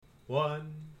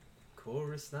One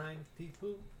chorus line of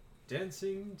people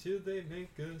dancing till they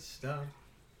make us stop.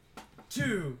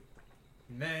 Two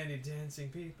many dancing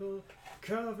people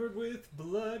covered with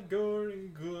blood, gore,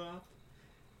 and glop.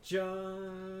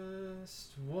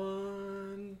 Just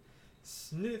one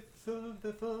sniff of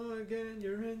the fog and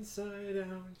you're inside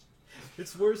out.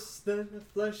 It's worse than the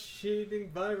flesh-eating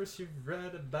virus you've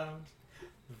read about.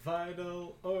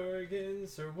 Vital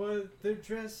organs are what they're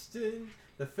dressed in.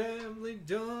 The family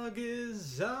dog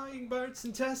is eyeing Bart's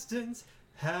intestines.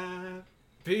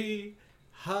 Happy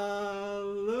Halloween.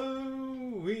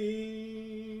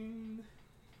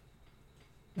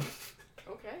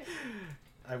 Okay.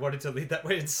 I wanted to lead that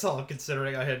way in song,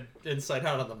 considering I had Inside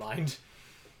Out on the mind.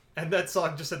 And that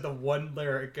song just had the one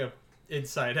lyric of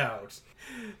Inside Out.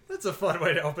 That's a fun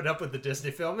way to open up with the Disney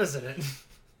film, isn't it?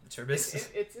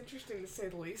 It's interesting to say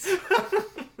the least.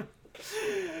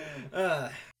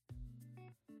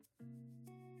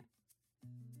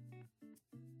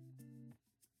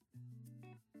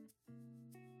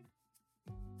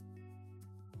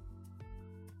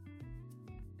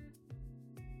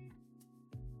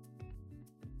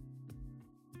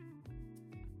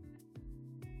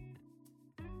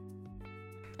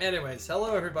 Anyways,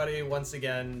 hello everybody once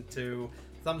again to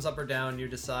Thumbs Up or Down, you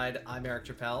decide. I'm Eric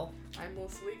Chappelle. I'm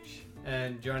Melissa Leach.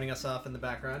 And joining us off in the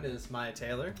background is Maya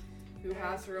Taylor. Who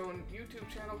has her own YouTube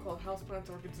channel called Houseplants,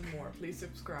 Orchids, and More. Please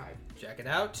subscribe. Check it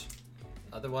out.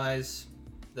 Otherwise,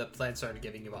 the plants aren't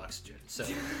giving you oxygen, so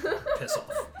piss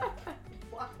off.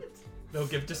 What? They'll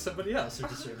give it to somebody else who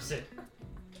deserves it.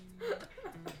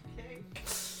 Okay.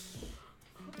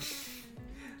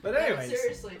 But anyways.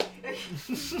 Seriously.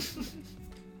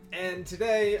 And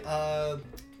today,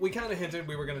 we kind of hinted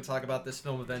we were going to talk about this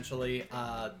film eventually.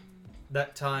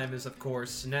 That time is, of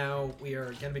course, now we are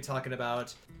going to be talking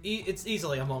about... it's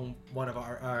easily among one of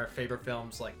our favorite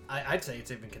films. Like, I'd say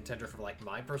it's even contender for, like,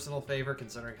 my personal favorite,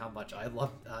 considering how much I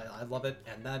love it.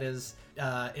 And that is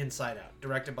Inside Out,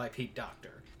 directed by Pete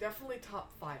Docter. Definitely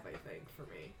top 5, I think, for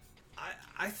me.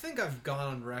 I think I've gone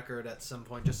on record at some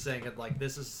point just saying it, like,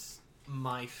 this is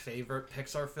my favorite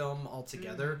Pixar film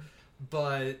altogether.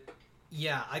 But...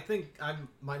 yeah, I think I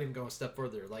might even go a step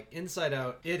further. Like, Inside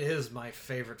Out, it is my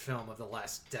favorite film of the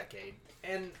last decade.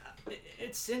 And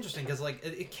it's interesting, because, like,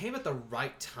 it came at the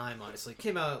right time, honestly. It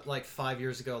came out, like, 5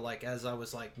 years ago, like, as I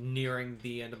was, like, nearing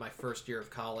the end of my first year of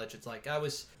college. It's like, I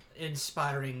was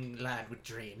inspiring lad with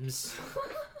dreams.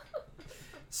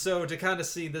 So, to kind of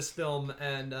see this film,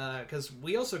 and, because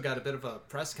we also got a bit of a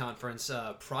press conference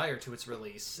prior to its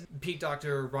release. Pete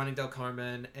Docter, Ronnie Del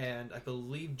Carmen, and I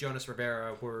believe Jonas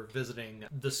Rivera were visiting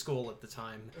the school at the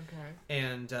time. Okay.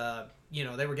 And, you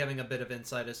know, they were giving a bit of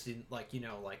insight as to, like, you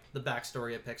know, like, the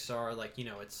backstory of Pixar, like, you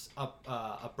know, its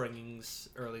upbringings,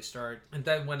 early start. And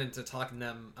then went into talking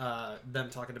them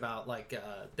talking about, like,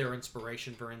 their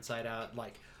inspiration for Inside Out,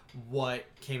 like, what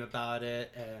came about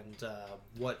it and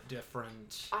what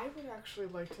different... I would actually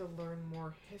like to learn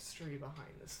more history behind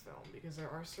this film, because there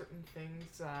are certain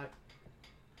things that...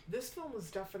 This film was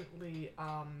definitely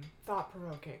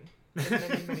thought-provoking in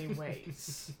many, many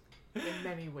ways. In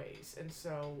many ways. And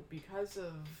so, because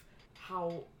of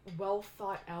how well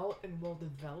thought out and well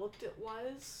developed it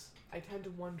was, I tend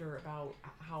to wonder about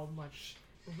how much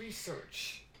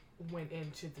research went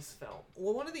into this film.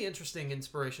 Well, one of the interesting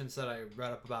inspirations that I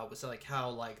read up about was, like, how,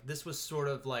 like, this was sort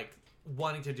of, like,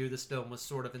 wanting to do this film was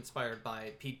sort of inspired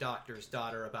by Pete Docter's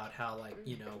daughter, about how, like,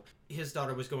 you know, his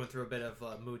daughter was going through a bit of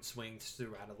mood swings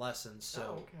through adolescence, so...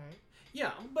 Oh, okay.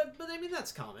 Yeah, but I mean,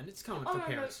 that's common. It's common for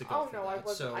parents to go through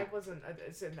that. I wasn't.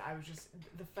 I was just...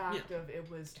 The fact of it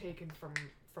was taken from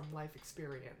life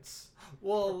experience.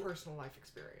 Well... From personal life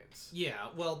experience. Yeah,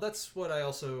 well, that's what I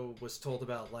also was told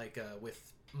about, like, with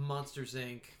Monsters,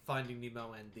 Inc., Finding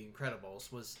Nemo, and The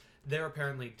Incredibles, was they're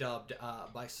apparently dubbed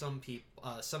by some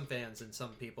fans and some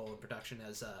people in production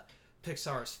as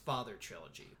Pixar's father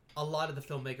trilogy. A lot of the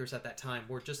filmmakers at that time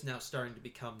were just now starting to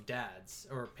become dads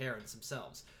or parents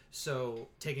themselves. So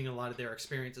taking a lot of their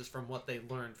experiences from what they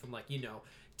learned from, like, you know,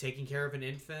 taking care of an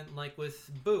infant, like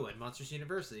with Boo and Monsters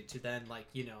University, to then, like,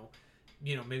 you know,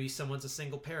 maybe someone's a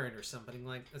single parent or something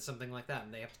like that,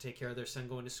 and they have to take care of their son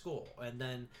going to school. And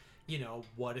then, you know,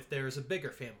 what if there's a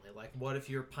bigger family? Like, what if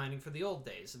you're pining for the old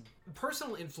days?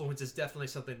 Personal influence is definitely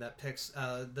something that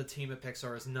the team at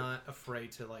Pixar is not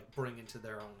afraid to, like, bring into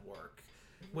their own work,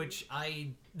 which I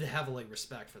heavily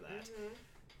respect for that,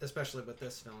 especially with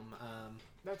this film.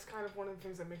 That's kind of one of the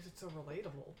things that makes it so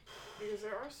relatable, because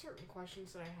there are certain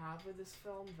questions that I have with this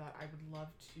film that I would love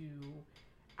to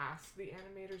ask the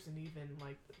animators and even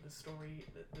like the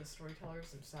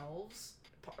storytellers themselves.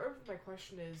 Part of my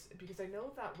question is because I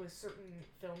know that with certain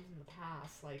films in the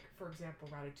past, like for example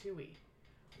Ratatouille,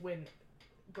 when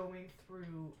going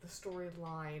through the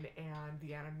storyline and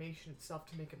the animation itself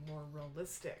to make it more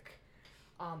realistic,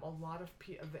 a lot of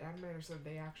the animators said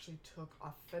they actually took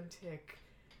authentic,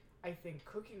 I think,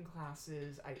 cooking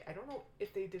classes. I don't know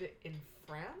if they did it in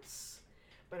France,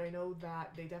 but I know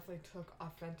that they definitely took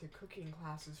authentic cooking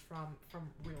classes from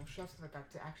real chefs like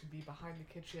that to actually be behind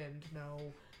the kitchen, to know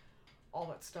all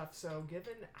that stuff. So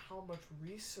given how much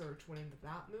research went into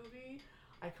that movie,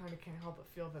 I kind of can't help but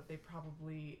feel that they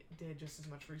probably did just as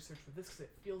much research with this, because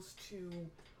it feels too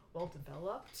well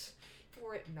developed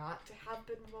for it not to have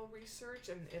been well researched.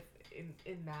 And if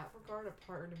in that regard, a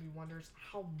part of me wonders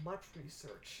how much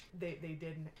research they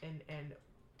did and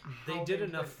they how did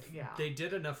enough. yeah. They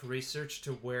did enough research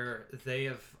to where they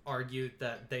have argued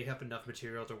that they have enough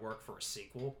material to work for a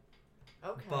sequel.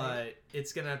 Okay. But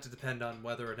it's gonna have to depend on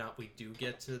whether or not we do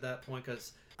get to that point,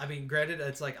 because I mean, granted,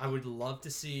 it's like I would love to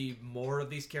see more of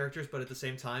these characters, but at the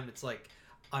same time, it's like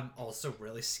I'm also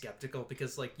really skeptical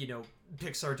because, like, you know,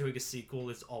 Pixar doing a sequel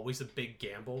is always a big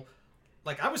gamble.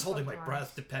 Like, I was holding my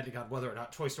breath depending on whether or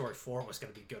not Toy Story 4 was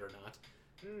going to be good or not.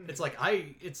 It's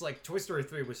like Toy Story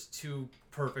 3 was too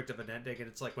perfect of an ending, and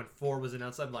it's like when 4 was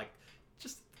announced, I'm like,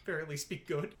 just at the very least be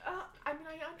good. I mean,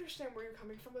 I understand where you're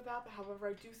coming from with that, but however,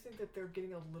 I do think that they're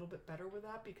getting a little bit better with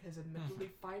that, because admittedly,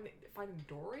 Finding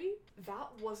Dory, that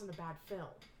wasn't a bad film.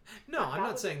 No, I'm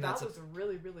not saying that was a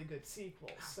really, really good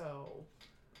sequel, so...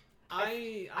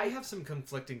 I have some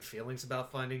conflicting feelings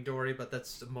about Finding Dory, but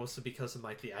that's mostly because of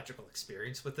my theatrical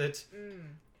experience with it.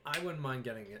 I wouldn't mind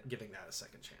giving that a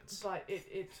second chance. But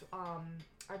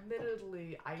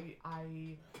admittedly,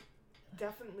 I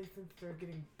definitely think they're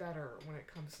getting better when it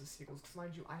comes to sequels. Because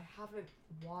mind you, I haven't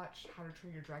watched How to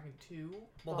Train Your Dragon 2.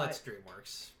 Well, that's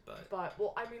DreamWorks, but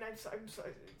well, I mean, I'm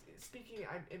speaking.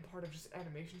 I'm in part of just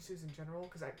animation studios in general,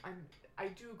 because I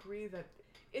do agree that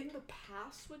in the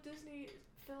past with Disney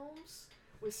films,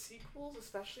 with sequels,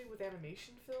 especially with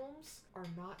animation films, are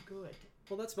not good.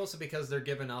 Well, that's mostly because they're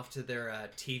given off to their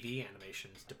TV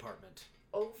animations department.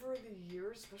 Over the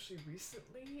years, especially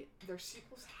recently, their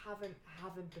sequels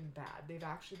haven't been bad. They've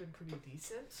actually been pretty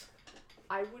decent.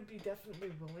 I would be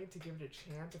definitely willing to give it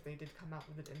a chance if they did come out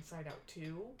with an Inside Out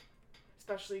 2,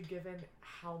 especially given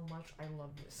how much I love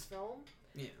this film.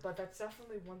 Yeah. But that's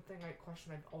definitely one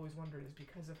question I've always wondered, is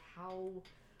because of how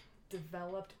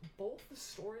developed both the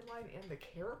storyline and the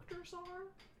characters are,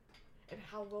 and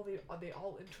how well they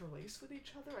all interlace with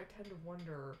each other. I tend to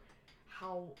wonder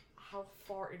how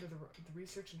far into the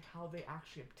research and how they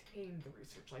actually obtained the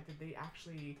research. Like, did they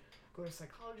actually go to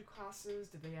psychology classes?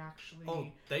 Did they actually? Oh,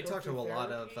 they talked to a therapy?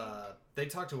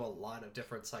 lot of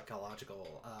different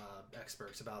psychological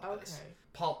experts about this.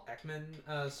 Paul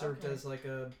Ekman served as like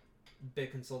a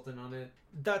big consultant on it.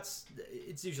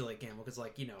 It's usually a gamble because,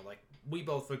 like, you know, like, we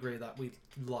both agree that we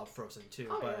love Frozen 2,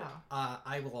 but yeah.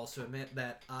 I will also admit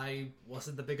that I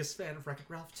wasn't the biggest fan of Wreck-It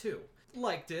Ralph 2.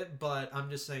 Liked it, but I'm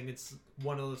just saying it's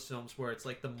one of those films where it's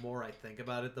like the more I think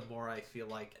about it, the more I feel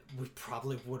like we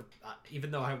probably would,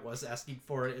 even though I was asking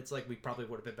for it, it's like we probably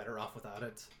would have been better off without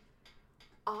it.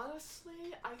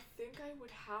 Honestly, I think I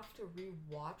would have to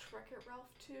rewatch Wreck-It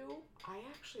Ralph 2. I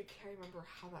actually can't remember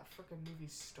how that frickin' movie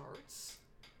starts,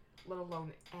 let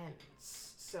alone ends.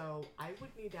 So I would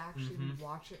need to actually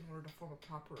rewatch it in order to form a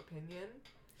proper opinion.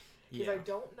 Because I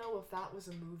don't know if that was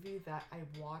a movie that I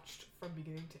watched from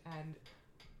beginning to end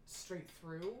straight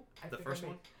through. The first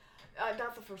one?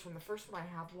 Not the first one. The first one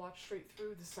I have watched straight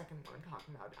through. The second one I'm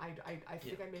talking about. I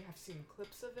think I may have seen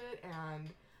clips of it, and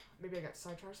maybe I got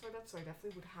sidetracked by that, so I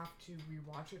definitely would have to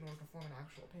rewatch it in order to form an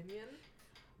actual opinion.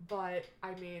 But,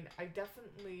 I mean, I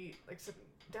definitely, like I said,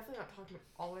 definitely not talking about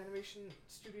all animation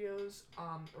studios,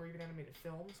 or even animated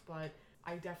films, but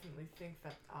I definitely think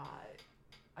that,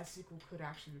 a sequel could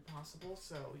actually be possible,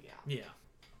 so yeah.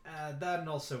 Yeah. That, and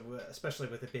also, especially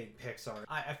with it being Pixar,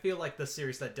 I feel like the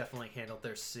series that definitely handled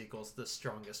their sequels the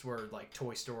strongest were, like,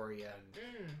 Toy Story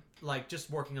and, like, just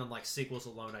working on, like, sequels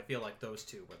alone, I feel like those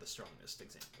two were the strongest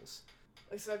examples.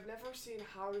 Like I said, I've never seen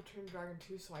How to Train Your Dragon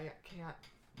 2, so I can't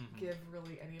give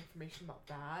really any information about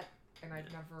that. And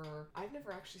I've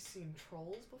never actually seen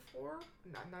Trolls before,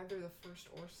 neither the first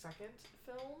or second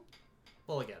film.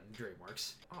 Well, again,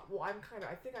 DreamWorks. Well, I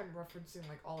think I'm referencing,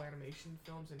 like, all animation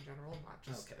films in general, not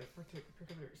just a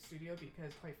particular studio,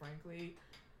 because, quite frankly,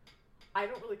 I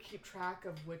don't really keep track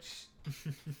of which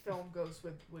film goes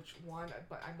with which one,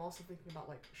 but I'm also thinking about,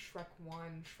 like, Shrek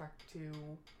 1, Shrek 2.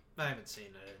 I haven't seen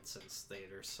it since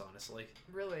theaters, honestly.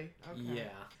 Really? Okay. Yeah.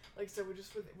 Like so,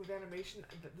 just with animation,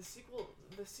 the sequels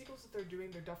that they're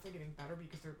doing, they're definitely getting better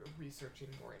because they're researching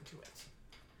more into it.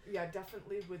 Yeah,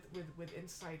 definitely with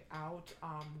Inside Out,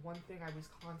 one thing I was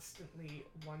constantly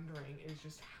wondering is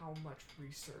just how much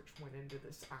research went into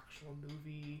this actual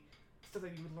movie, stuff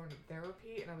that you would learn in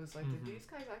therapy, and I was like, did these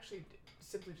guys actually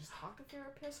simply just talk to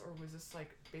therapists, or was this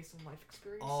like based on life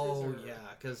experiences? Oh yeah,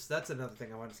 because that's another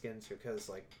thing I wanted to get into, because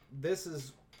like this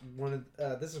is one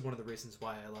of the reasons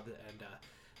why I love it,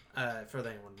 and for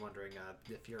anyone wondering,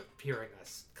 if you're hearing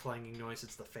a clanging noise,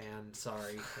 it's the fan.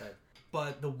 Sorry.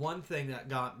 But the one thing that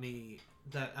got me,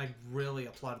 that I really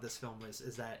applauded this film is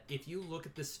that if you look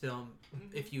at this film,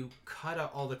 if you cut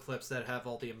out all the clips that have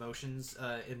all the emotions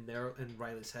in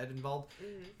Riley's head involved,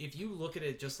 if you look at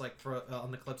it just like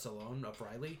on the clips alone of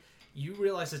Riley, you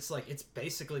realize it's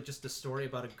basically just a story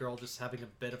about a girl just having a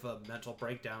bit of a mental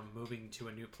breakdown, moving to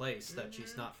a new place that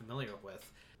she's not familiar with.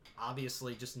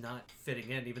 Obviously just not fitting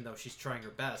in, even though she's trying her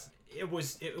best. It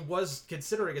was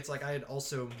considering it's like I had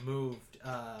also moved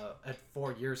at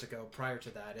 4 years ago prior to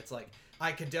that. It's like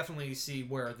I could definitely see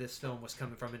where this film was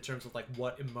coming from in terms of like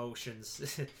what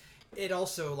emotions. It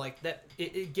also like that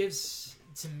it gives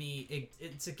to me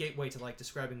it's a gateway to like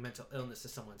describing mental illness to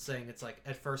someone, saying it's like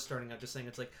at first starting out just saying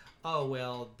it's like, oh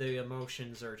well, the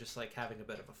emotions are just like having a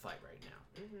bit of a fight right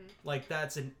now. Like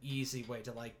that's an easy way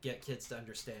to like get kids to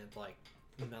understand like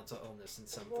mental illness in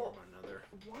some form or another.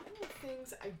 One of the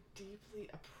things I deeply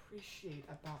appreciate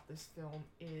about this film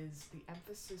is the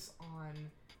emphasis on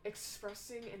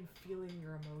expressing and feeling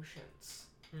your emotions.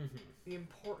 The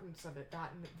importance of it, that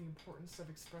and the importance of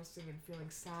expressing and feeling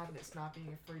sadness, not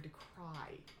being afraid to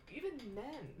cry. Even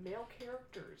male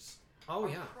characters are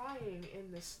crying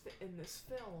in this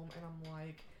film, and I'm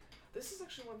like, this is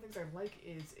actually one of the things I like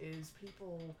is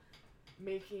people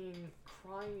making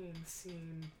crying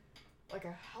seem like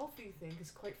a healthy thing,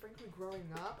 because quite frankly, growing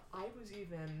up, I was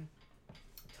even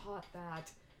taught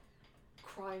that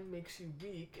crying makes you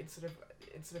weak instead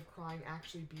of crying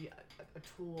actually be a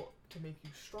tool to make you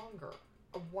stronger.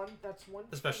 That's one.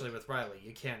 Especially with Riley,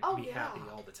 you can't be happy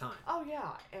all the time. Oh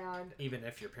yeah, and even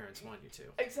if your parents want you to.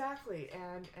 Exactly,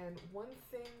 and one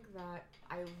thing that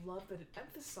I love that it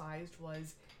emphasized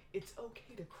was, it's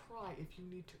okay to cry if you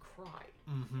need to cry.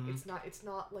 It's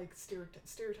not like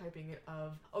stereotyping it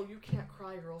of, oh, you can't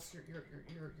cry or else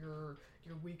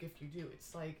you're weak if you do.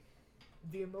 It's like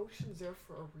the emotion's there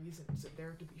for a reason. It's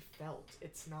there to be felt.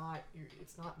 It's not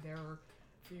there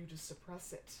for you to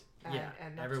suppress it.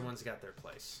 And everyone's got their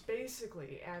place.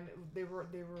 Basically, and they were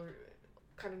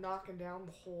kind of knocking down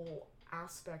the whole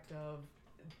aspect of,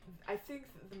 I think,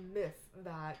 the myth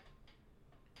that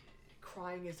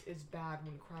crying is bad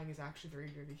when crying is actually very,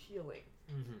 very healing.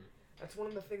 That's one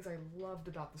of the things I loved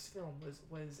about this film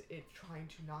was it trying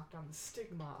to knock down the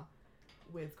stigma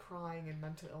with crying and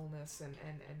mental illness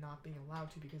and not being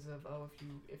allowed to, because of, oh,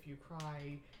 if you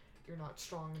cry you're not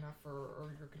strong enough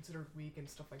or you're considered weak and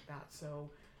stuff like that. So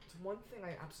it's one thing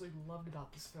I absolutely loved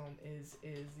about this film is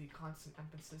the constant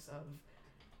emphasis of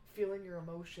feeling your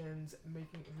emotions,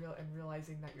 making it real, and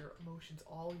realizing that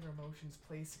all your emotions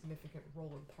play a significant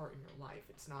role and part in your life.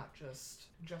 It's not just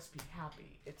be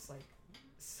happy. It's like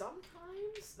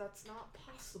sometimes that's not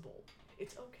possible.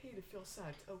 It's okay to feel sad.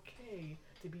 It's okay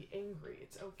to be angry.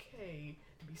 It's okay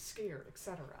to be scared,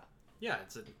 etc. Yeah,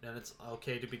 it's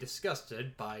okay to be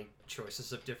disgusted by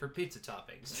choices of different pizza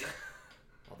toppings.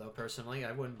 Although, personally,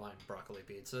 I wouldn't mind broccoli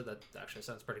pizza. That actually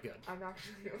sounds pretty good. I'm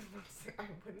actually about to say I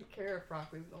wouldn't care if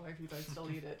broccoli was on my pizza. I'd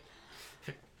still eat it.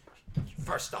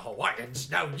 First the Hawaiians,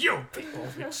 now you people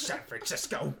in San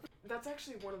Francisco. That's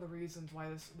actually one of the reasons why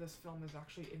this film is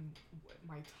actually in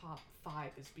my top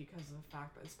 5, is because of the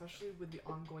fact that, especially with the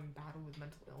ongoing battle with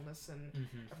mental illness and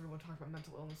everyone talking about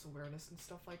mental illness awareness and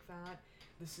stuff like that,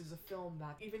 this is a film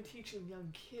that even teaching young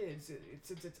kids,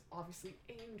 it's obviously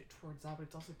aimed towards that, but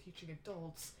it's also teaching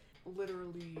adults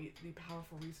literally the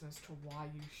powerful reason as to why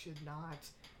you should not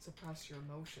suppress your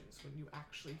emotions. When you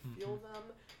actually feel them,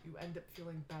 you end up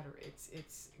feeling better.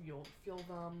 You'll feel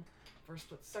them for a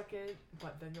split second,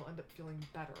 but then you'll end up feeling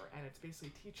better. And it's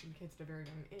basically teaching kids at a very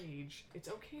young age, it's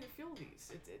okay to feel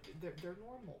these. They're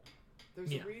normal.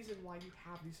 There's a reason why you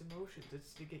have these emotions.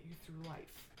 It's to get you through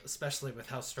life. Especially with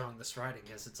how strong this writing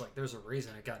is. It's like, there's a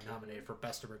reason it got nominated for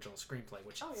Best Original Screenplay,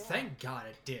 which thank God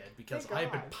it did, because I've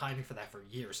been pining for that for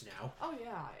years now. Oh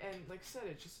yeah, and like I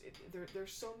said,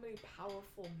 there's so many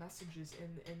powerful messages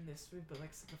in this movie, but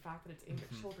like the fact that it's aimed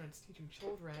at children, it's teaching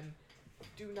children,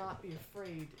 do not be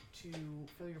afraid to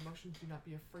feel your emotions. Do not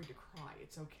be afraid to cry.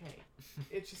 It's okay.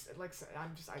 It's just like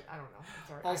I don't know. I'm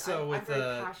sorry. Also, I'm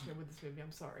very passionate with this movie.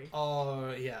 I'm sorry.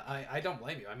 Oh yeah, I don't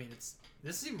blame you. I mean,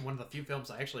 this is even one of the few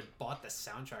films I actually bought the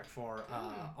soundtrack for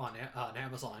on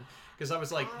Amazon because I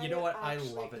was like, you know what, I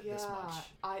love it this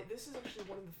much. This is actually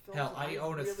one of the films. Hell, I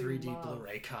own a really 3D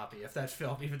Blu-ray copy of that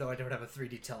film, even though I don't have a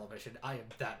 3D television. I am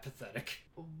that pathetic.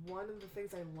 One of the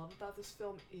things I love about this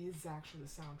film is actually the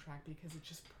soundtrack because it's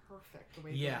just perfect the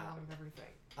way it goes along with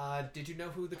everything. Did you know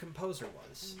who the composer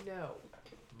was? No.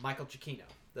 Michael Giacchino,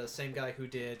 the same guy who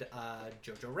did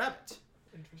Jojo Rabbit.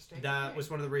 Interesting. That was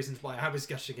one of the reasons why I was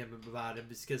gushing him about him,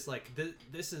 because like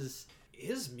this is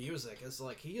his music is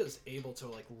like he is able to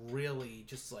like really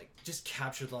just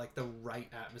capture like the right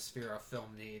atmosphere a film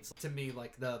needs. To me,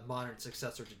 like the modern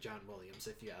successor to John Williams,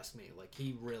 if you ask me. Like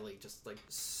he really just like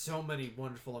so many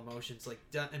wonderful emotions, like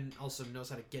and also knows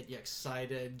how to get you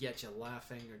excited, get you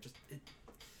laughing, or just.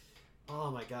 Oh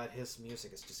my god, his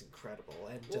music is just incredible,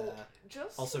 and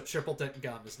also Triple Dent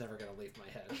Gum is never gonna leave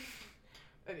my head.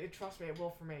 Trust me, it will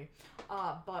for me.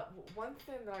 But one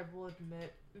thing that I will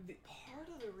admit, part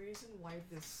of the reason why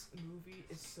this movie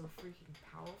is so freaking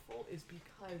powerful is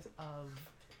because of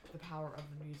the power of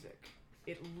the music.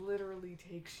 It literally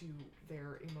takes you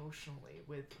there emotionally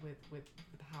with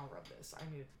the power of this.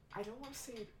 I mean, I don't want to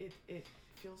say it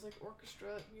feels like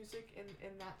orchestra music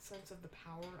in that sense of the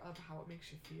power of how it makes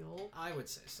you feel. I would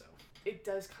say so. It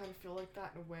does kind of feel like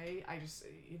that in a way. I just,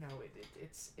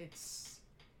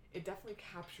 it definitely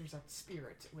captures that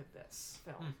spirit with this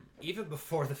film. Mm-hmm. Even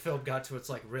before the film got to its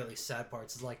like really sad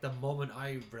parts, like the moment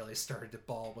I really started to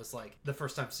bawl was like the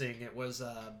first time seeing it was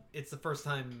it's the first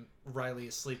time Riley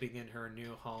is sleeping in her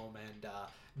new home and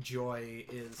Joy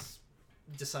is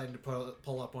deciding to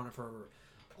pull up one of her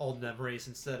old memories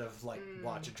instead of like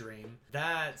watch a dream.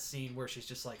 That scene where she's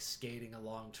just like skating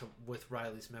along with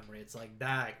Riley's memory, it's like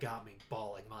that got me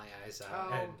bawling my eyes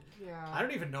out. And I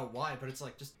don't even know why, but it's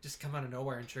like just come out of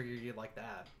nowhere and trigger you like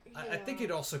that. I think it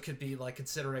also could be like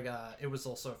considering it was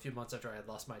also a few months after I had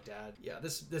lost my dad. Yeah,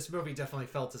 this movie definitely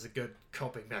felt as a good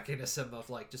coping mechanism of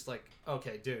like just like,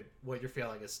 okay, dude, what you're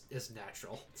feeling is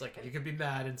natural. It's like you can be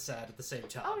mad and sad at the same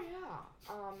time. Oh yeah.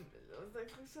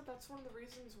 Like I said, that's one of the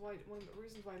reasons why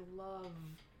I love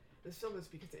this film is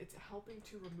because it's helping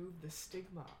to remove the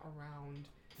stigma around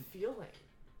feeling,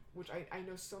 which I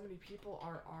know so many people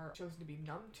are chosen to be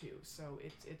numb to. So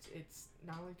it's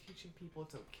not only teaching people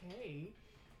it's okay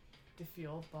to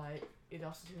feel, but it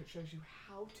also shows you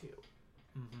how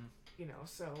to. Mm-hmm. You know,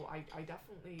 so I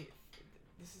definitely,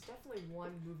 this is definitely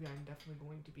one movie I'm definitely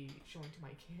going to be showing to my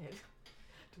kid.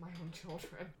 To my own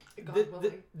children, God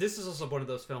willing. This is also one of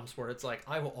those films where it's like,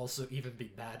 I will also even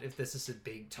be mad if this isn't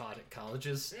being taught at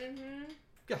colleges. Mm-hmm.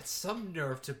 Got some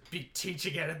nerve to be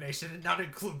teaching animation and not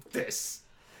include this.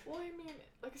 Well, I mean,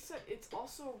 like I said, it's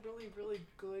also a really, really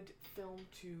good film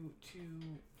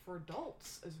for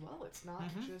adults as well. It's not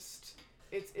just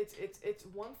it's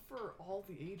one for all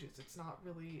the ages. It's not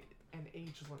really an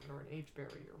age limit or an age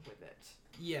barrier with it.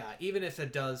 Yeah, even if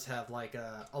it does have like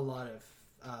a lot of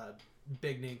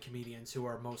big name comedians who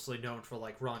are mostly known for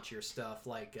like raunchier stuff,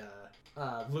 like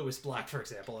Louis Black, for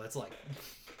example. It's like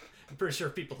I'm pretty sure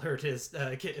if people heard his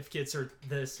if kids heard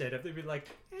this stand up, they'd be like,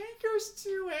 "Anchor's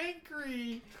too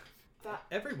angry."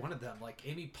 Every one of them, like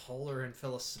Amy Poehler and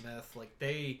Phyllis Smith, like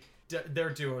their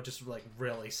duo just like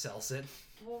really sells it.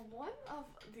 Well, one of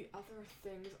the other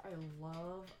things I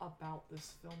love about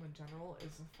this film in general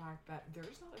is the fact that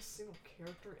there's not a single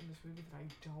character in this movie that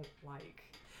I don't like.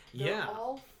 They're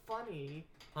all funny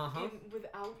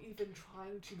without even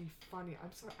trying to be funny. I'm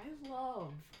sorry, I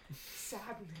love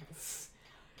Sadness.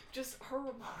 Just her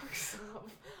remarks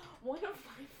of one of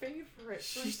my favorite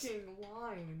freaking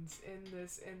lines in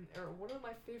this, or one of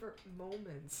my favorite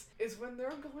moments is when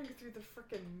they're going through the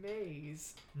freaking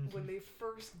maze when they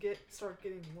first start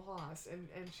getting lost, and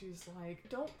she's like,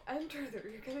 "Don't enter there,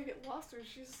 you're gonna get lost." And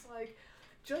she's like,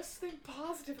 "Just think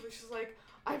positively." She's like,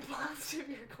 "I'm positive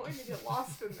you're going to get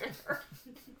lost in there."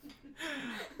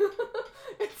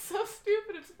 It's so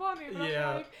stupid, it's funny, but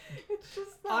I'm like, it's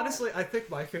just that. Honestly, I think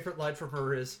my favorite line from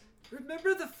her is,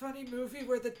 "Remember the funny movie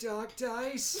where the dog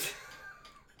dies?"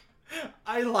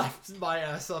 I laughed my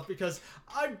ass off because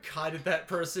I'm kind of that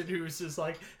person who's just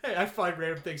like, hey, I find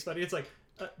random things funny. It's like,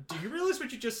 do you realize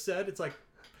what you just said? It's like,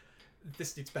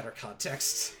 this needs better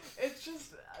context. It's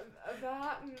just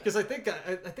that, because I think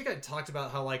I talked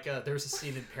about how like there's a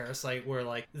scene in Parasite where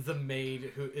like the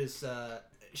maid who is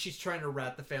she's trying to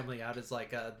rat the family out as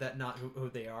like that not who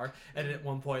they are, and at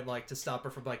one point like to stop her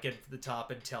from like getting to the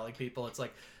top and telling people, it's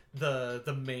like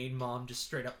the main mom just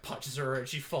straight up punches her and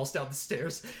she falls down the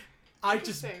stairs. I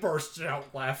just bursted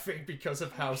out laughing because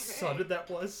of how sudden that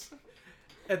was.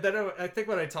 And then I think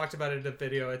when I talked about it in the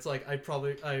video, it's like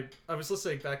I was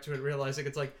listening back to it realizing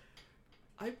it's like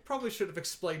I probably should have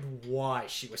explained why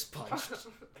she was punched.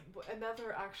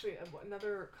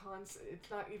 Another concept,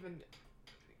 it's not even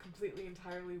completely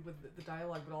entirely with the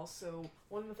dialogue, but also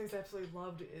one of the things I absolutely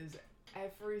loved is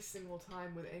every single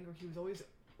time with anger, he was always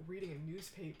reading a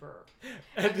newspaper.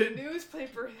 And the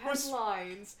newspaper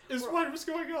headlines what was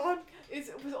going on.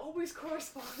 It was always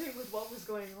corresponding with what was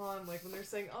going on. Like when they're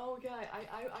saying, oh yeah,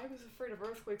 I was afraid of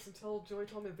earthquakes until Joy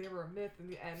told me that they were a myth,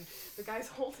 and the guy's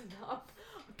holding up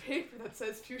a paper that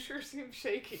says future seems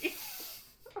shaky.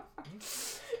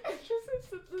 It's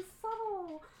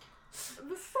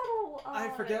the subtle I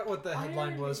forget what the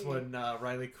headline was when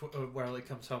Riley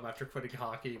comes home after quitting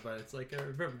hockey, but it's like I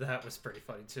remember that was pretty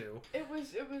funny too. It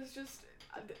was just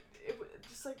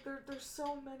like there's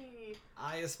so many.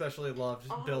 I especially loved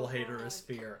Bill Hader as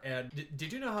Spear, and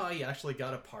did you know how he actually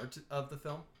got a part of the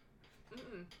film?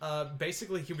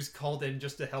 Basically, he was called in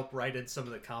just to help write in some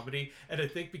of the comedy, and I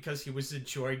think because he was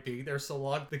enjoying being there so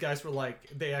long, the guys were like,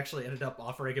 they actually ended up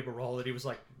offering him a role, and he was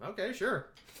like, okay, sure.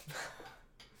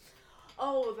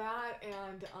 Oh, that,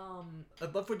 and, I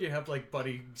love when you have, like,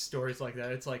 buddy stories like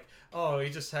that. It's like, oh,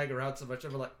 he just hang around so much,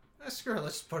 and we're like, screw it,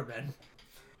 let's just put him in.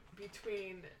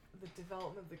 Between the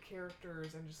development of the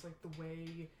characters and just, like, the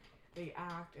way they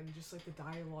act and just, like, the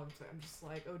dialogue, I'm just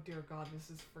like, oh, dear God, this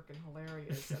is freaking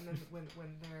hilarious. And then when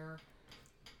they're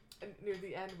near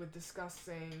the end with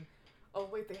discussing, oh,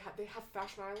 wait, they have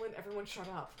Fashion Island, everyone shut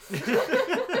up.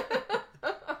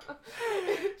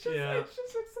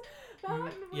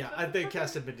 I think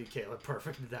casted Mindy Kaling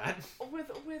perfect in that. With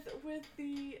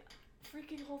the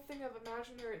freaking whole thing of the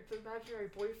imaginary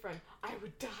boyfriend, I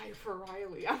would die for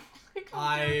Riley. I'm like, oh,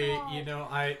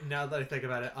 now that I think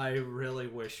about it, I really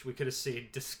wish we could have seen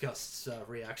Disgust's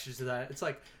reactions to that. It's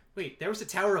like, wait, there was a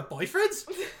tower of boyfriends?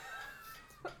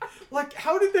 Like,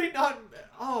 how did they not?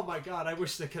 Oh my God, I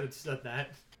wish they could have done that.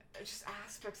 Just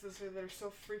aspects of this movie that are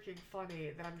so freaking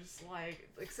funny that I'm just like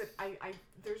I said, I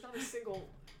there's not a single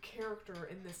character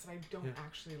in this that I don't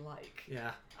actually like.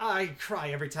 Yeah, I cry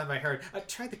every time I heard,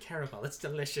 try the caramel, it's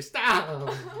delicious. Oh.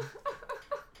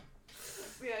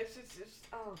 Yeah, it's just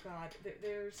oh God,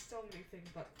 there's so many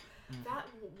things, but that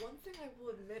one thing I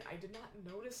will admit, I did not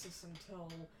notice this until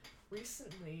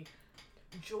recently.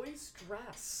 Joy's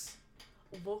dress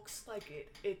looks like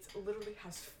it literally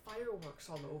has fireworks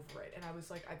all over it, and I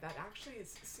was like, that actually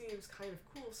seems kind of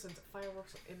cool, since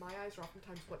fireworks in my eyes are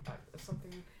oftentimes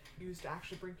something used to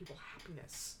actually bring people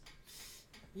happiness.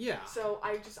 Yeah. So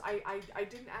I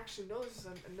didn't actually notice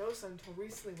it until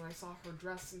recently when I saw her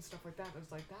dress and stuff like that. I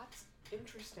was like, that's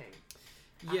interesting.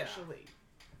 Yeah. Actually.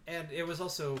 And it was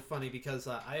also funny because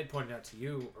I had pointed out to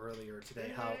you earlier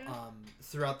today how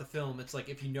throughout the film, it's like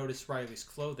if you notice Riley's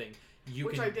clothing,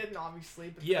 Which I didn't, obviously.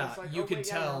 But like, you can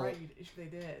tell. Yeah, right, they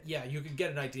did. Yeah, you can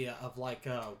get an idea of like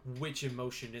which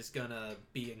emotion is gonna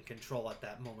be in control at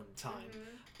that moment in time.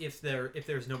 If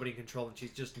there's nobody in control and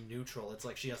she's just neutral, it's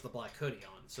like she has the black hoodie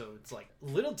on. So it's like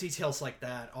little details like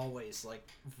that always like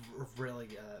really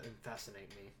fascinate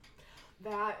me.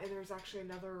 That, and there's actually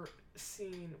another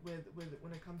scene with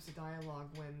when it comes to dialogue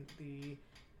when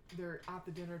they're at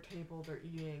the dinner table, they're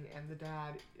eating, and the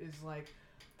dad is like,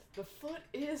 the foot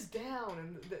is down,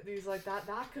 and he's like, that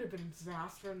could have been a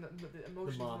disaster, and the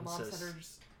emotions the mom said are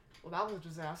just, well, that was a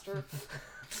disaster.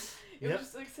 It was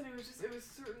just like I said, it was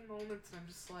certain moments, and I'm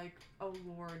just like, oh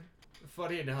Lord.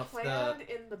 Funny enough, planned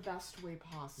in the best way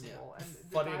possible, and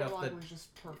the dialogue was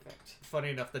just perfect. Funny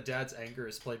enough, the dad's anger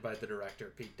is played by the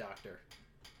director, Pete Docter.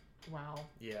 Wow.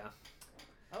 Yeah.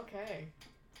 Okay.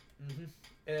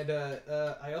 And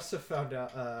I also found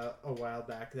out a while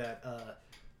back that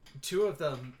two of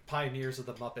the pioneers of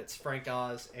the Muppets, Frank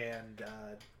Oz and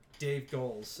Dave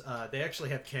Goelz, they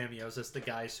actually have cameos as the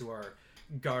guys who are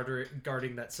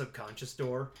guarding that subconscious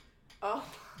door. Oh.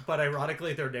 But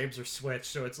ironically, their names are switched,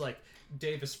 so it's like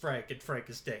Dave is Frank and Frank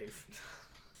is Dave.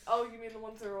 Oh, you mean the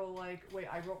ones that are like, wait,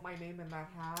 I wrote my name in that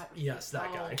hat? Yes,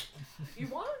 that guy. You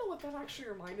want to know what that actually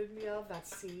reminded me of, that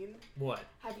scene? What?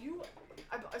 I'm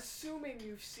assuming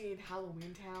you've seen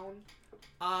Halloween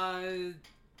Town?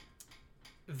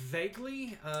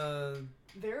 Vaguely.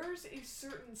 There's a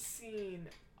certain scene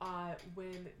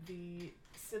when the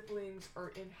siblings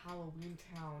are in Halloween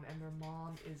Town and their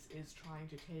mom is trying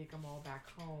to take them all back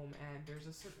home, and there's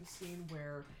a certain scene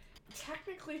where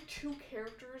technically two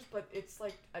characters, but it's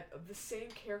like the same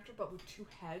character but with two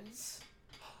heads.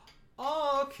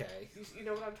 Oh, okay. You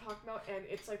know what I'm talking about? And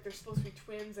it's like they're supposed to be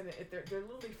twins, and they're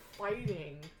literally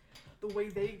fighting the way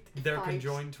they They're fight.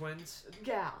 conjoined twins?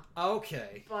 Yeah.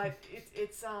 Okay. But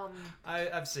it's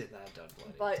I've seen that done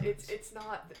plenty. But of times. it's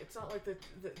not like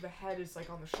the head is like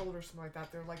on the shoulder or something like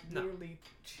that. They're like literally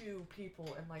two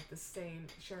people and like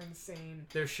sharing the same.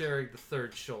 They're sharing the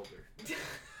third shoulder.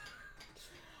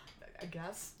 I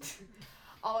guess.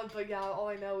 All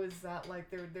I know is that like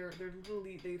they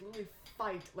literally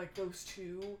fight like those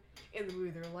two in the movie.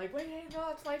 They're like, wait, hey, no,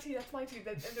 that's my teeth,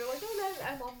 and they're like, no,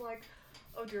 and I'm like,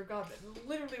 oh dear God, that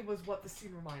literally was what the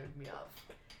scene reminded me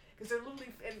of, because they're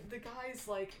literally, and the guy's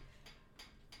like,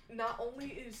 not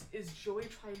only is Joey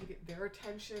trying to get their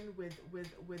attention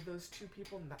with those two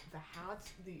people in the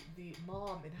hats, the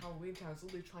mom in Halloween Town is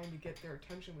literally trying to get their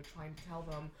attention with trying to tell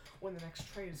them when the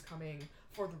next train is coming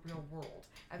for the real world.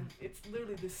 And it's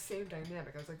literally the same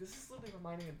dynamic. I was like, this is literally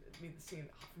reminding me of the scene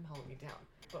from Halloween Town,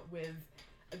 but with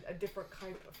a different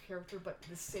kind of character, but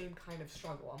the same kind of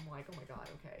struggle. I'm like, oh my God,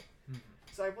 okay. Mm-hmm.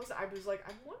 So I was like,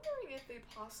 I'm wondering if they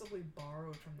possibly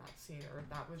borrowed from that scene, or if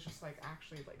that was just like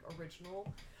actually like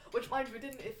original. Which, mind you, it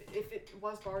didn't. If it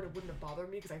was borrowed, it wouldn't have bothered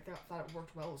me because I thought it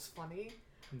worked well. It was funny,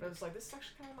 but I was like, this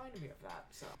actually kind of reminded me of that.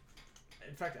 So,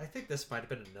 in fact, I think this might have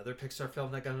been another Pixar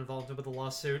film that got involved with a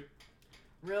lawsuit.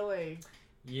 Really?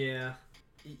 Yeah,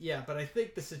 but I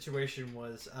think the situation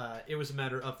was it was a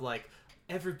matter of like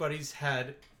everybody's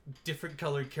had different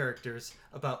colored characters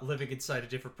about living inside a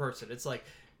different person. It's like,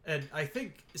 and I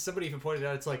think somebody even pointed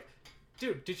out, it's like,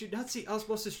 dude, did you not see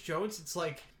Osmosis Jones? It's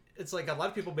like a lot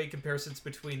of people make comparisons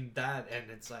between that and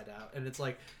Inside Out, and it's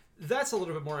like that's a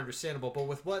little bit more understandable. But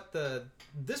with what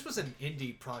this was an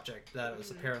indie project that was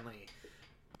apparently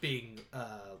being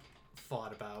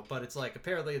fought about, but it's like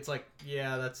apparently it's like,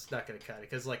 yeah, that's not gonna cut it,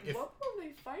 because like, if what were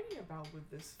they fighting about with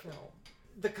this film?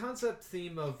 The concept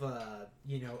theme of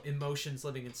emotions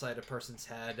living inside a person's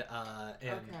head,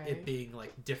 and it being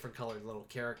like different colored little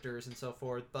characters and so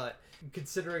forth. But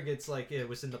considering it's like it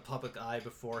was in the public eye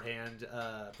beforehand,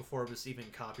 before it was even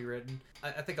copywritten,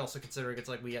 I think also considering it's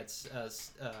like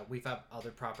we've had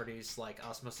other properties like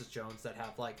Osmosis Jones that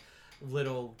have like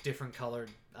little different colored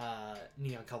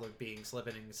neon colored beings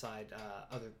living inside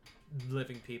other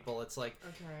living people. It's like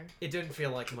it didn't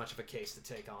feel like much of a case to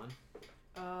take on.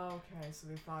 Oh, okay, so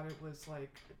they thought it was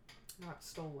like not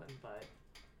stolen, but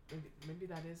maybe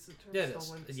that is the term. Yeah,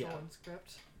 stolen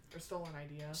script or stolen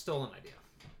idea. Stolen idea.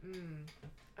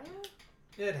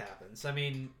 It happens. I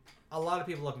mean, a lot of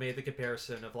people have made the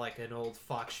comparison of like an old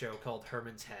Fox show called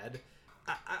Herman's Head.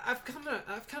 I've kind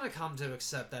of come to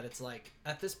accept that it's like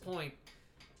at this point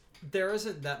there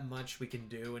isn't that much we can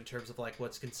do in terms of like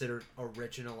what's considered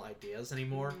original ideas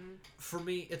anymore. For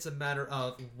me, it's a matter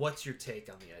of what's your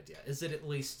take on the idea. Is it at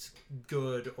least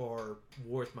good or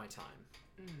worth my time?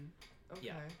 Okay.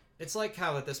 Yeah. It's like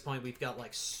how at this point we've got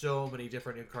like so many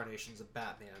different incarnations of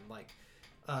Batman. Like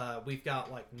we've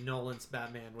got like Nolan's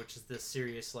Batman, which is this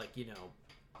serious like,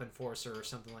 enforcer or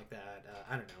something like that.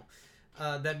 I don't know.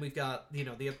 Then we've got,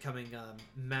 the upcoming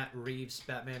Matt Reeves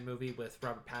Batman movie with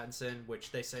Robert Pattinson,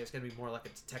 which they say is going to be more like a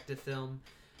detective film.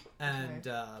 And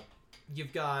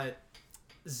you've got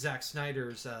Zack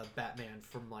Snyder's Batman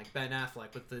from like Ben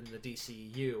Affleck within the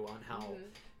DCEU on how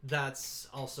that's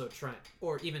also trying,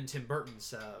 or even Tim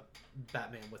Burton's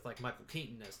Batman with like Michael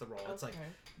Keaton as the role. It's like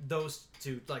those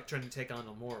two like trying to take on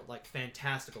a more like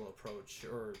fantastical approach,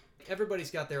 or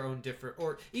everybody's got their own different,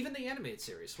 or even the animated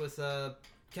series with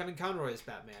Kevin Conroy as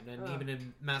Batman, and even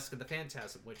in Mask of the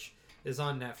Phantasm, which is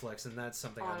on Netflix, and that's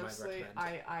something honestly, I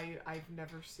might recommend. I've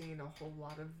never seen a whole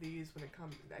lot of these when it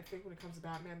comes. I think when it comes to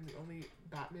Batman, the only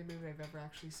Batman movie I've ever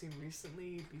actually seen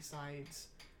recently, besides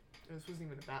this wasn't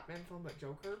even a Batman film, but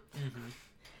Joker.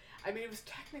 I mean, it was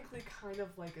technically kind of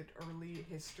like an early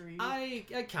history. I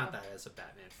count that as a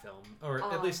Batman film, or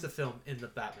at least the film in the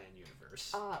Batman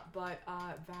universe. But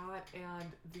that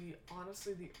and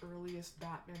honestly the earliest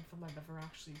Batman film I've ever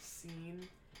actually seen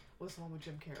was the one with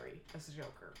Jim Carrey as the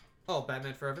Joker. Oh,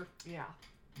 Batman Forever? Yeah.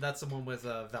 That's the one with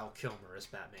Val Kilmer as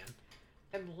Batman.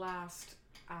 And last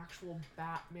actual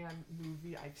Batman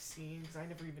movie I've seen, because I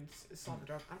never even saw the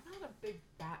Dark. I'm not a big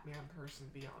Batman person,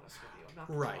 to be honest with you. I'm not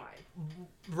gonna lie.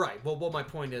 Right. Well, my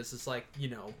point is like,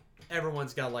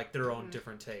 everyone's got like their own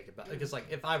different take about it. Because like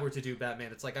if I were to do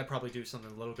Batman, it's like I'd probably do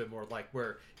something a little bit more like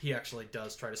where he actually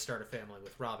does try to start a family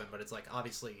with Robin, but it's like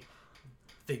obviously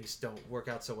things don't work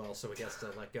out so well, so he has to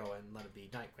let go and let him be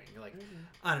Nightwing. Like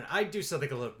I don't know, I'd do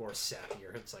something a little more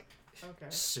sappier. It's like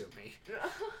sue me.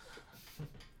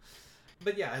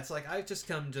 But yeah, it's like I've just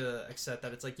come to accept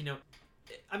that it's like,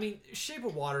 I mean, Shape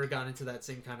of Water got into that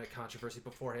same kind of controversy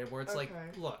beforehand where it's like,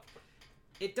 look,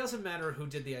 it doesn't matter who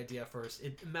did the idea first.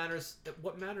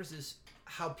 What matters is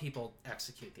how people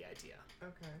execute the idea.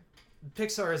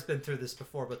 Pixar has been through this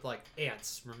before with like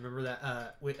Ants. Remember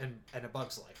that? And A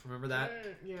Bug's Life. Remember that?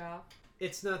 Yeah.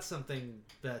 It's not something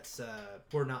that's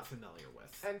we're not familiar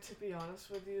with. And to be honest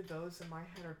with you, those in my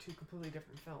head are two completely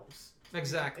different films.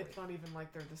 Exactly. It's not even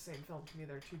like they're the same film to me.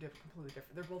 They're completely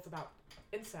different. They're both about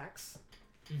insects,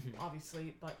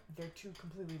 obviously, but they're two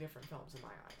completely different films in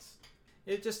my eyes.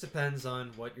 It just depends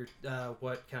on what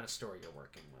kind of story you're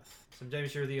working with.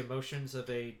 Sometimes you're the emotions of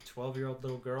a 12-year-old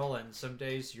little girl, and some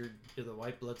days you're the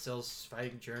white blood cells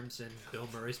fighting germs in Bill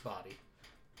Murray's body.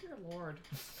 Dear Lord.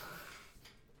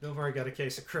 Bill Murray got a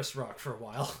case of Chris Rock for a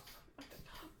while.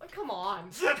 Come on.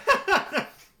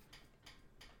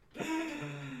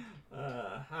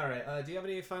 Alright, do you have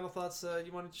any final thoughts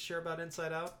you wanted to share about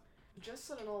Inside Out? Just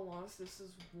in all honesty, this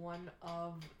is one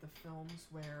of the films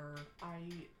where I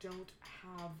don't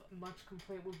have much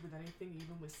complaint with anything,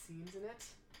 even with scenes in it.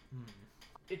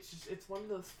 It's one of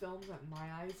those films that in my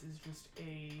eyes is just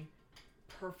a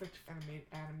perfect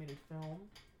animated film.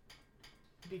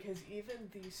 Because even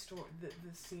the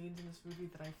scenes in this movie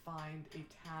that I find a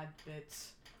tad bit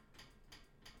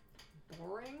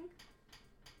boring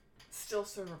still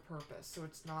serve a purpose. So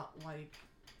it's not like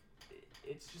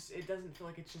it doesn't feel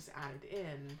like it's just added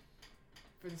in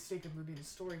for the sake of moving the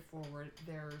story forward.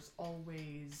 There's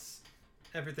always...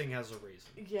 Everything has a reason.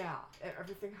 Yeah,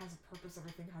 everything has a purpose,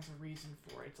 everything has a reason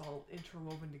for it. It's all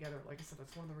interwoven together. Like I said,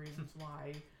 that's one of the reasons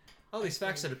why... All these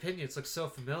facts and opinions look so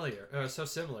familiar, or so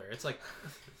similar. It's like...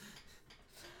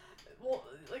 Well,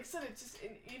 like I said, it's just...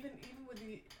 Even with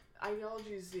the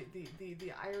ideologies,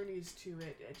 the ironies to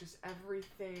it, just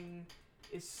everything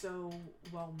is so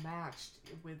well matched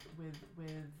with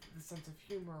the sense of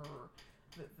humor,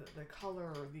 the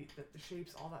color, the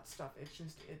shapes, all that stuff. It's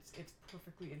just it's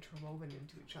perfectly interwoven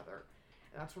into each other,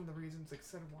 and that's one of the reasons, like I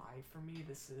said, why for me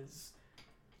this is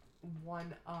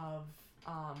one of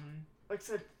like I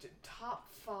said,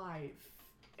 top 5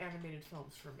 animated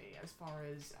films for me as far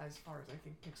as I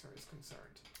think Pixar is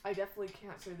concerned. I definitely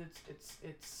can't say that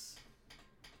it's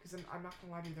because I'm not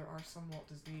gonna lie to you, there are some Walt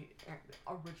Disney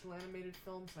original animated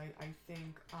films that I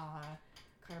think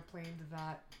kind of play into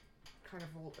that kind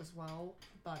of role as well.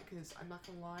 But because I'm not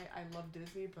gonna lie, I love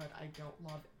Disney, but I don't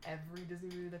love every Disney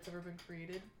movie that's ever been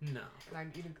created. No. And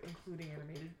I'm even including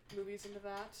animated movies into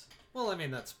that. Well, I mean,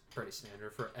 that's pretty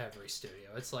standard for every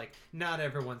studio. It's like, not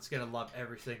everyone's gonna love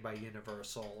everything by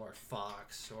Universal or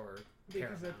Fox or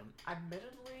Paramount.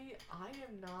 Admittedly, I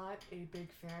am not a big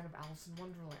fan of Alice in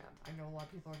Wonderland. I know a lot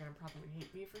of people are gonna probably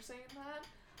hate me for saying that.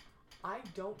 I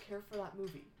don't care for that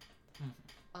movie.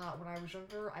 When I was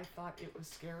younger, I thought it was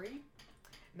scary.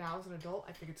 Now, as an adult,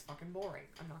 I think it's fucking boring.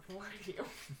 I'm not gonna lie to you.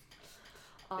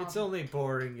 It's only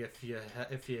boring if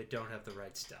you don't have the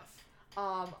right stuff.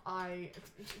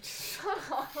 Shut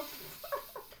up.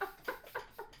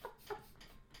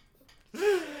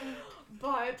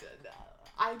 But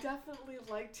I definitely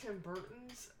like Tim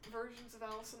Burton's versions of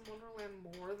Alice in Wonderland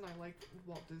more than I like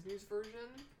Walt Disney's version.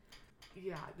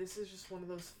 Yeah, this is just one of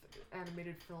those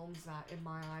animated films that, in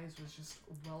my eyes, was just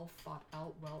well thought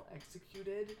out, well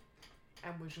executed,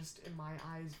 and was just, in my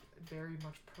eyes, very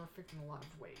much perfect in a lot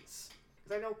of ways.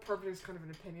 Because I know perfect is kind of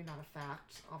an opinion, not a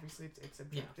fact. Obviously, it's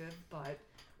objective, or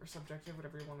subjective,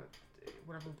 whatever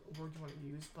word you want to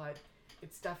use. But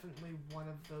it's definitely one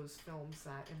of those films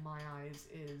that, in my eyes,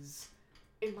 is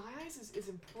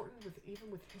important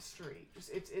with history.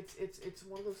 Just it's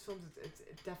one of those films. It's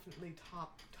definitely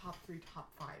top 3,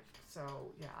 top 5. So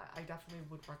yeah, I definitely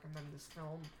would recommend this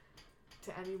film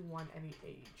to anyone, any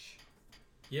age.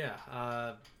 Yeah,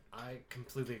 I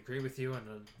completely agree with you,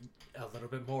 and a little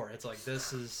bit more. It's like,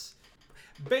 this is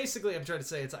basically, I'm trying to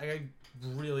say, I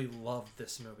really love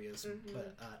this movie as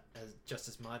just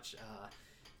as much.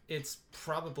 It's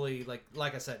probably,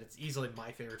 like I said, it's easily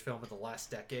my favorite film of the last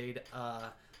decade.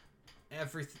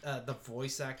 The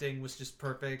voice acting was just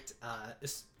perfect.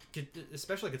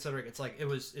 Especially considering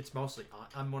it's mostly.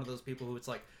 I'm one of those people who it's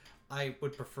like, I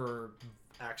would prefer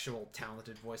actual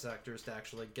talented voice actors to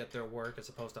actually get their work as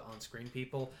opposed to on-screen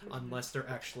people, unless they're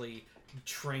actually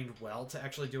trained well to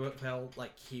actually do it well,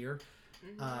 like here.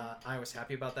 I was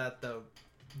happy about that. The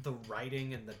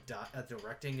writing and the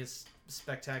directing is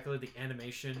spectacular. The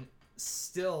animation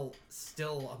still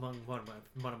among one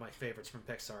of my favorites from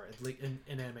Pixar, at least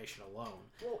in animation alone.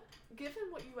 Well, given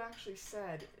what you actually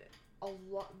said, a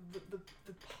lot the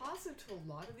positive to a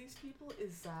lot of these people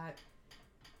is that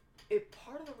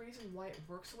part of the reason why it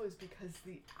works so well is because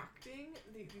the acting,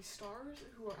 the stars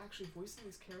who are actually voicing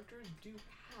these characters do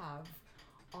have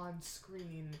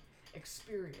on-screen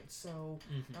experience. So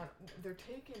they're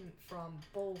taken from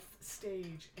both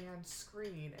stage and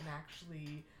screen and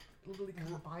actually literally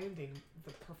combining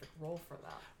the perfect role for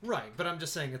that. Right, but I'm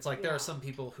just saying it's like there Yeah. are some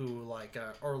people who like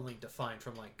are only defined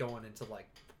from like going into like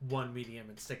one medium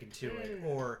and sticking to it,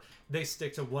 or they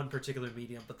stick to one particular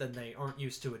medium but then they aren't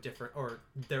used to a different, or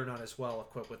they're not as well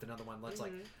equipped with another one. Let's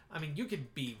like, I mean, you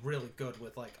could be really good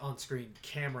with like on-screen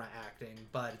camera acting,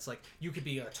 but it's like you could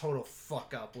be a total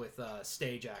fuck up with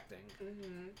stage acting.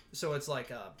 So it's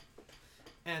like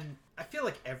and I feel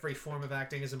like every form of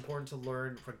acting is important to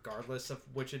learn regardless of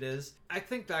which it is. I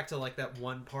think back to like that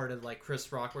one part of like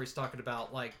Chris Rock where he's talking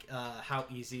about like how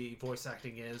easy voice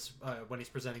acting is when he's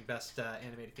presenting best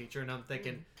animated feature, and I'm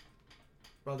thinking,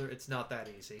 brother, it's not that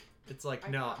easy. It's like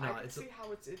I can it's see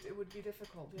how it would be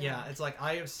difficult. yeah, it's like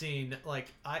I have seen like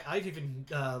I've even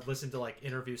listened to like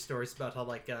interview stories about how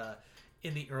like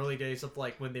in the early days of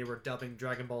like when they were dubbing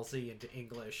Dragon Ball Z into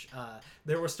English,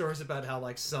 there were stories about how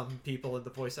like some people in the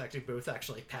voice acting booth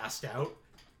actually passed out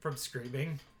from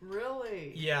screaming.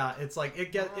 Really? Yeah, it's like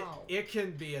Wow. it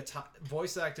can be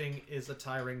voice acting is a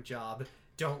tiring job.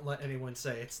 Don't let anyone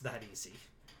say it's that easy.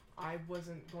 I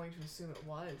wasn't going to assume it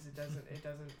was. It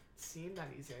doesn't seem that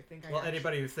easy. I think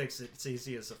Anybody who thinks it's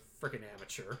easy is a freaking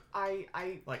amateur. I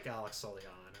Like Alex Soliano.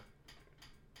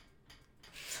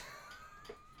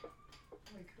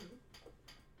 Like who?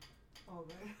 Oh,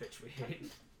 man. Bitch we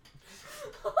hate.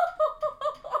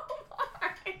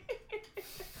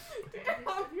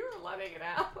 Damn, you were letting it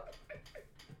out.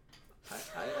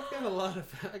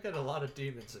 I got a lot of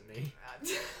demons in me.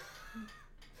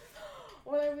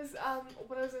 What I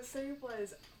was gonna say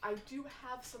was I do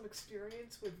have some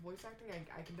experience with voice acting.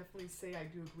 I can definitely say I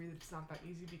do agree that it's not that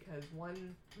easy because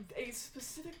a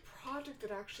specific project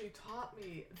that actually taught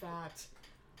me that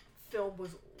film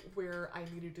was where I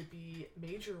needed to be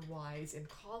major-wise in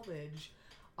college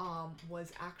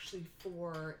was actually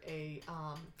for a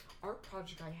art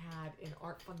project I had in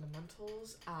art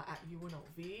fundamentals at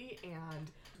UNLV, and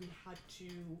we had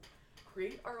to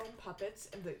create our own puppets,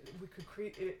 and we could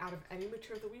create it out of any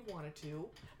material that we wanted to,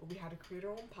 but we had to create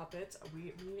our own puppets.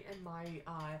 Me and my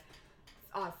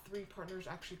three partners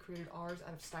actually created ours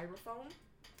out of styrofoam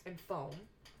and foam,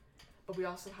 but we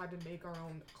also had to make our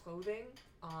own clothing.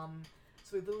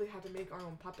 So we literally had to make our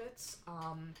own puppets,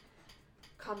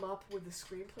 come up with a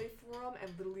screenplay for them,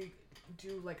 and literally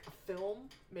do like a film,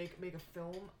 make a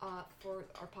film for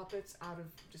our puppets out of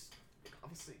just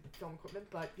obviously film equipment.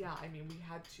 But yeah, I mean, we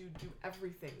had to do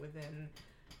everything within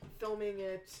filming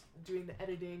it, doing the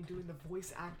editing, doing the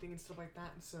voice acting and stuff like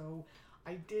that. And so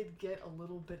I did get a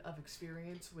little bit of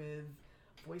experience with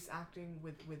voice acting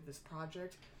with this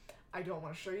project. I don't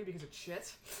want to show you because it's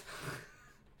shit.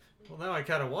 Well, now I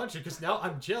kind of want you because now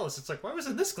I'm jealous. It's like, why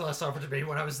wasn't this class offered to me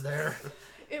when I was there?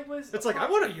 It's like I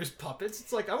want to use puppets.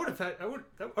 It's like I would have had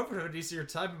an easier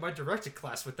time in my directing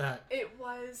class with that. It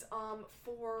was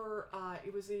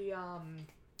it was a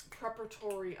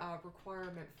preparatory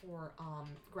requirement for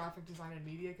graphic design and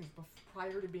media, because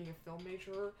prior to being a film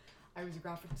major, I was a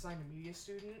graphic design and media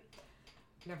student.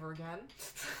 Never again.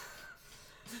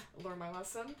 Learn my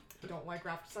lesson. Don't like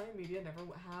graphic design and media. Never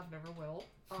have. Never will.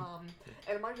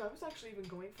 And mind you, I was actually even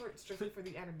going for it strictly for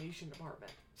the animation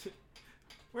department.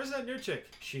 Where's that new chick?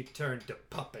 She turned to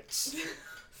puppets.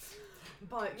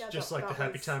 But yeah, just like the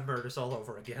Happy Time Murders all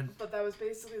over again. But that was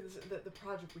basically the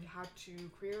project. We had to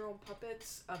create our own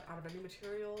puppets out of any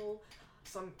material.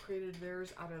 Some created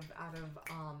theirs out of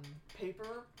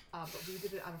paper, but we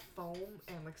did it out of foam.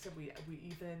 And like I said, we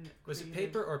even was it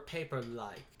paper or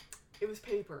paper-like? It was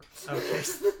paper. Okay.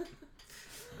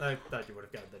 I thought you would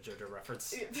have gotten the JoJo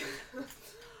reference.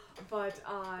 But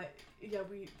yeah,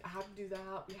 we had to do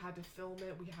that. We had to film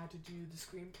it. We had to do the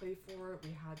screenplay for it.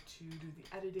 We had to do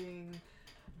the editing,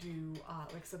 do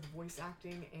like I said, the voice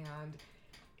acting, and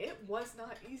it was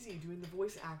not easy doing the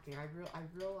voice acting. I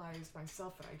realized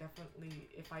myself that I definitely,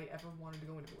 if I ever wanted to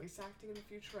go into voice acting in the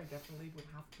future, I definitely would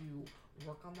have to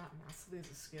work on that massively as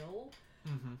a skill.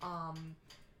 Mm-hmm.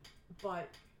 But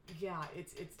yeah,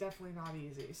 it's definitely not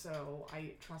easy. So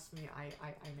trust me, I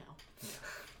know. Yeah.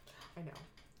 I know.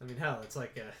 I mean, hell, it's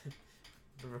like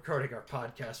we're recording our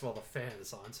podcast while the fan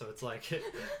is on, so it's like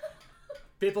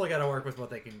people got to work with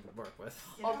what they can work with.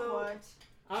 You know what?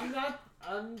 I'm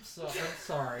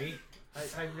sorry.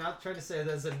 I'm not trying to say that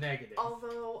as a negative.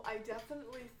 Although I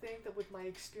definitely think that with my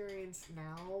experience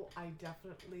now, I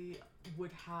definitely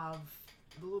would have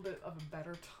a little bit of a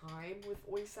better time with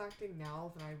voice acting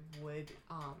now than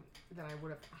I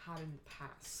would have had in the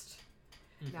past.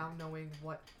 Mm-hmm. Now knowing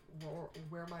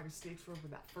where my mistakes were with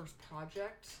that first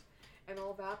project and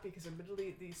all that, because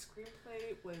admittedly the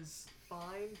screenplay was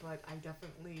fine, but I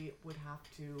definitely would have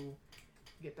to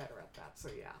get better at that. So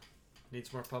yeah.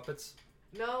 Needs more puppets?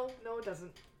 No, it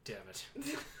doesn't. Damn it.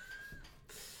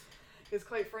 Because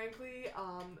quite frankly,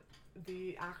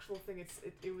 the actual thing,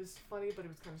 it was funny, but it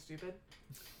was kind of stupid.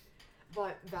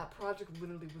 But that project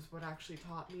literally was what actually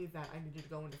taught me that I needed to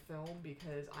go into film,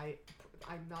 because I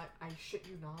shit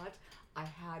you not, I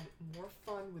had more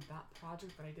fun with that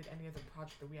project than I did any other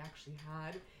project that we actually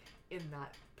had in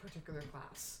that particular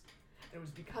class. And it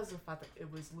was because of the fact that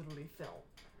it was literally film.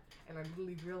 And I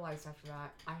literally realized after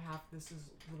that, this is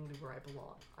literally where I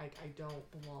belong. I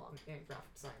don't belong in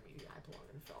graphic design media, I belong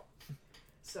in film.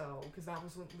 So, because that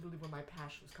was literally when my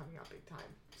passion was coming out big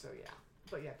time. So yeah.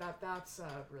 But yeah, that's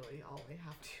really all I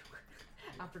have to,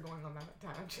 after going on that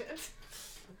tangent.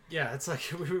 Yeah, it's like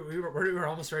we were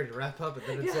almost ready to wrap up, and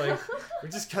then it's like we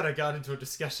just kind of got into a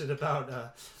discussion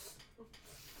about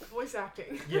voice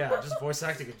acting. Yeah, just voice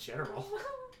acting in general.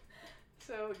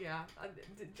 So yeah,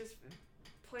 just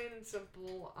plain and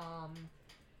simple.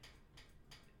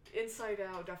 Inside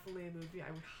Out, definitely a movie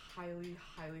I would highly,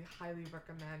 highly, highly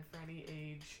recommend for any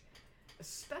age,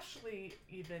 especially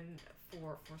even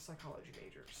for psychology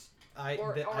majors.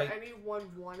 Or anyone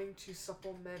wanting to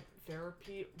supplement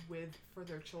therapy for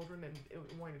their children and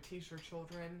wanting to teach their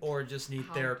children. Or just need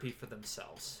therapy for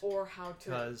themselves. Or how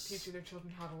to teaching their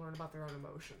children how to learn about their own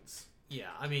emotions.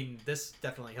 Yeah, I mean, this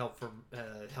definitely helped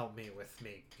me with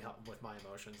my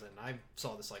emotions, and I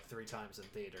saw this like 3 times in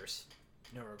theaters.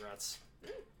 No regrets.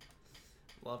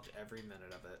 Loved every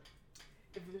minute of it.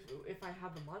 If I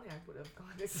had the money, I would have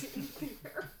gone to see it in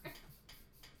theater.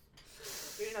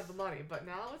 We didn't have the money, but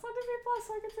now it's on Disney Plus,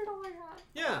 so I can see it all I got.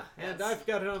 Yeah, and yes. I've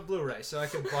got it on Blu-ray, so I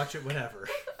can watch it whenever.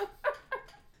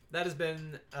 That has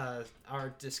been our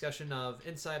discussion of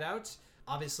Inside Out.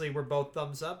 Obviously, we're both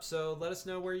thumbs up, so let us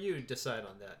know where you decide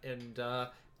on that. And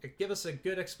give us a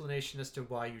good explanation as to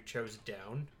why you chose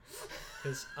down.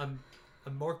 Because I'm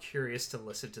more curious to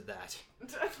listen to that.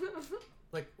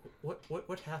 Like,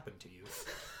 what happened to you?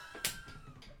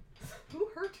 Who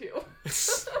hurt you?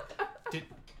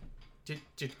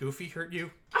 Did Goofy hurt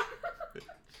you?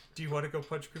 Do you want to go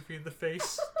punch Goofy in the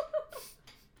face?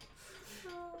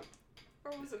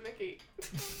 Or was it Mickey?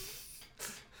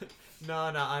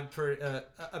 No, I'm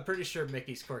pretty sure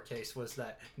Mickey's court case was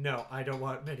that, no, I don't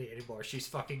want Minnie anymore. She's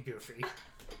fucking Goofy.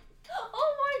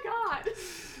 Oh my god!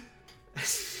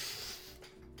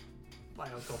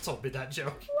 My uncle told me that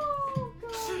joke. Oh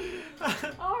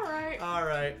god. Alright.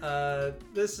 Alright,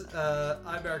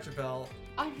 I'm Eric Bell.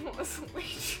 I'm Melissa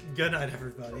Leach. Good night,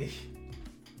 everybody.